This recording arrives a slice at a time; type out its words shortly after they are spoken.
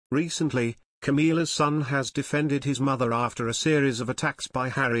Recently, Camila's son has defended his mother after a series of attacks by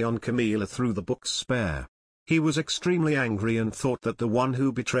Harry on Camila through the book's Spare. He was extremely angry and thought that the one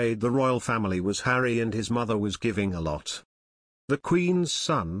who betrayed the royal family was Harry and his mother was giving a lot. The Queen's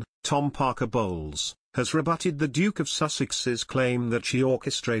son, Tom Parker Bowles, has rebutted the Duke of Sussex's claim that she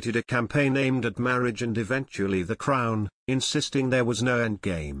orchestrated a campaign aimed at marriage and eventually the crown, insisting there was no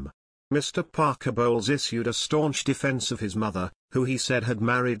endgame. Mr. Parker Bowles issued a staunch defense of his mother, who he said had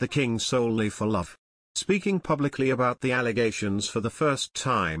married the king solely for love. Speaking publicly about the allegations for the first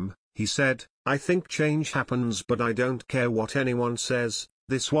time, he said, "I think change happens, but I don't care what anyone says,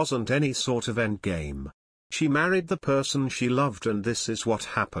 this wasn't any sort of endgame. She married the person she loved and this is what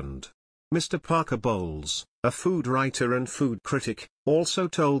happened." Mr. Parker Bowles, a food writer and food critic, also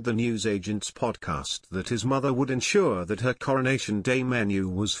told the Newsagent's podcast that his mother would ensure that her Coronation Day menu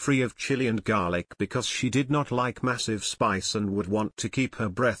was free of chili and garlic because she did not like massive spice and would want to keep her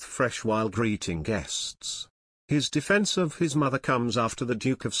breath fresh while greeting guests. His defense of his mother comes after the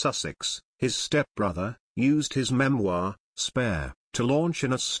Duke of Sussex, his stepbrother, used his memoir, Spare, to launch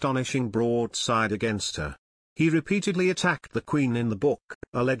an astonishing broadside against her. He repeatedly attacked the Queen in the book,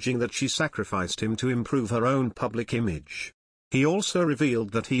 alleging that she sacrificed him to improve her own public image. He also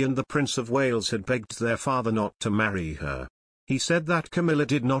revealed that he and the Prince of Wales had begged their father not to marry her. He said that Camilla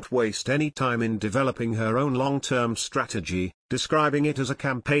did not waste any time in developing her own long-term strategy, describing it as a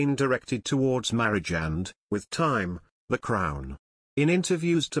campaign directed towards marriage and, with time, the crown. In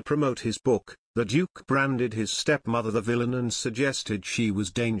interviews to promote his book, the Duke branded his stepmother the villain and suggested she was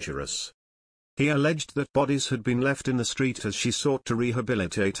dangerous. He alleged that bodies had been left in the street as she sought to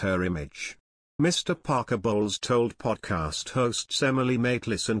rehabilitate her image. Mr. Parker Bowles told podcast hosts Emily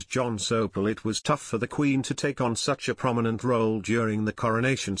Maitlis and John Sopel it was tough for the Queen to take on such a prominent role during the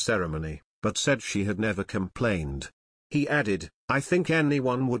coronation ceremony, but said she had never complained. He added, "I think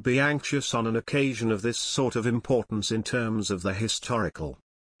anyone would be anxious on an occasion of this sort of importance in terms of the historical.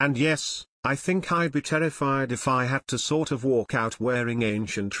 And yes, I think I'd be terrified if I had to sort of walk out wearing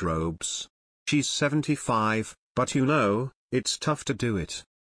ancient robes. She's 75, but you know, it's tough to do it.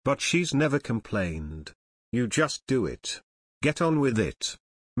 But she's never complained. You just do it. Get on with it."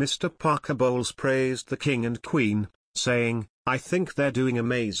 Mr. Parker Bowles praised the King and Queen, saying, "I think they're doing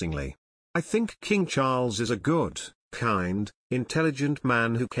amazingly. I think King Charles is a good, kind, intelligent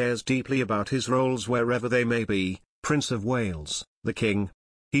man who cares deeply about his roles wherever they may be, Prince of Wales, the King."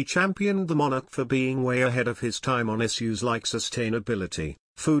 He championed the monarch for being way ahead of his time on issues like sustainability,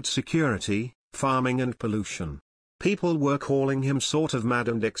 food security, farming and pollution. People were calling him sort of mad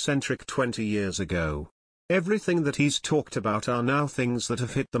and eccentric 20 years ago. Everything that he's talked about are now things that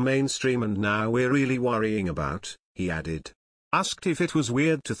have hit the mainstream and now we're really worrying about, he added. Asked if it was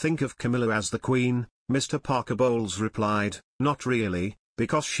weird to think of Camilla as the Queen, Mr. Parker Bowles replied, "Not really,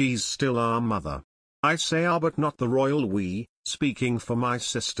 because she's still our mother. I say our but not the royal we, speaking for my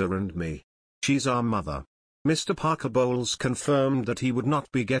sister and me. She's our mother." Mr. Parker Bowles confirmed that he would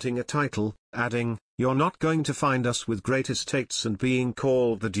not be getting a title, adding, "You're not going to find us with great estates and being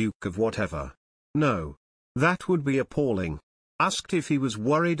called the Duke of whatever. No. That would be appalling." Asked if he was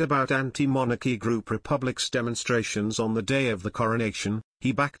worried about anti-monarchy group Republics demonstrations on the day of the coronation,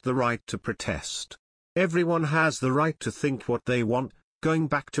 he backed the right to protest. "Everyone has the right to think what they want, going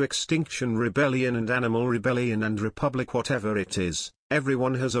back to Extinction Rebellion and Animal Rebellion and Republic whatever it is,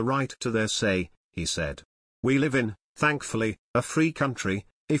 everyone has a right to their say," he said. "We live in, thankfully, a free country.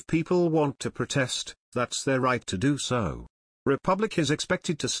 If people want to protest, that's their right to do so." Republic is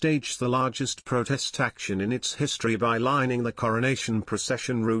expected to stage the largest protest action in its history by lining the coronation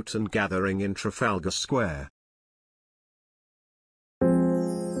procession route and gathering in Trafalgar Square.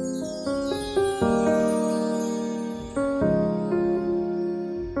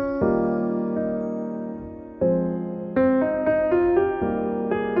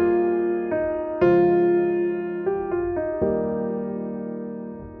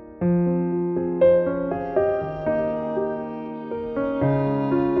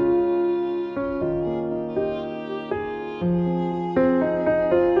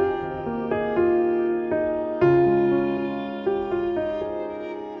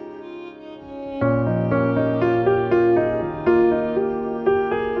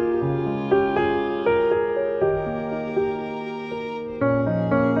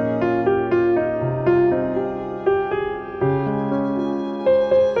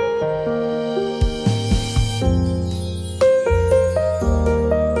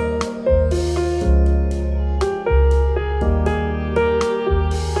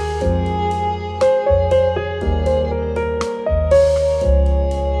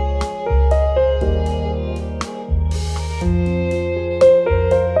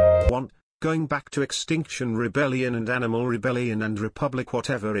 Going back to Extinction Rebellion and Animal Rebellion and Republic,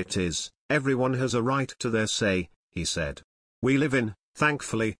 whatever it is, everyone has a right to their say, he said. We live in,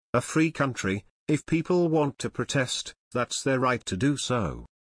 thankfully, a free country. If people want to protest, that's their right to do so.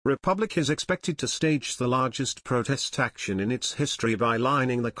 Republic is expected to stage the largest protest action in its history by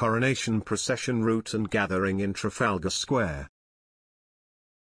lining the coronation procession route and gathering in Trafalgar Square.